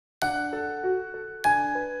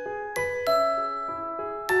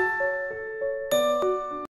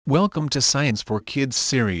Welcome to Science for Kids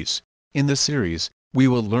series. In this series, we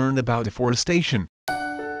will learn about deforestation.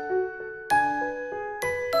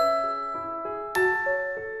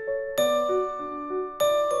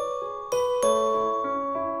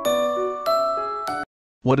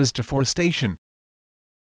 What is deforestation?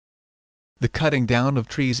 The cutting down of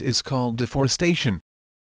trees is called deforestation.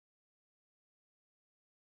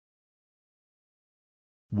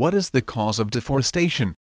 What is the cause of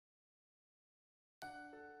deforestation?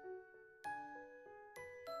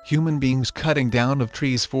 Human beings cutting down of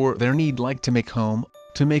trees for their need, like to make home,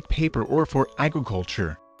 to make paper, or for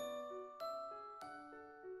agriculture.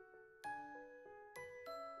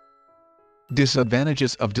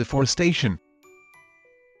 Disadvantages of deforestation.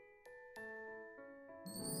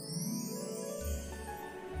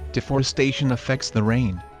 Deforestation affects the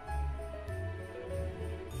rain.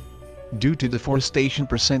 Due to deforestation,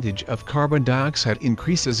 percentage of carbon dioxide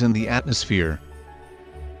increases in the atmosphere.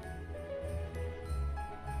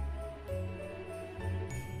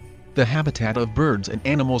 The habitat of birds and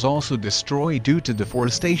animals also destroyed due to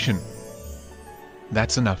deforestation.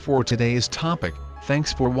 That's enough for today's topic.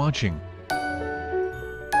 Thanks for watching.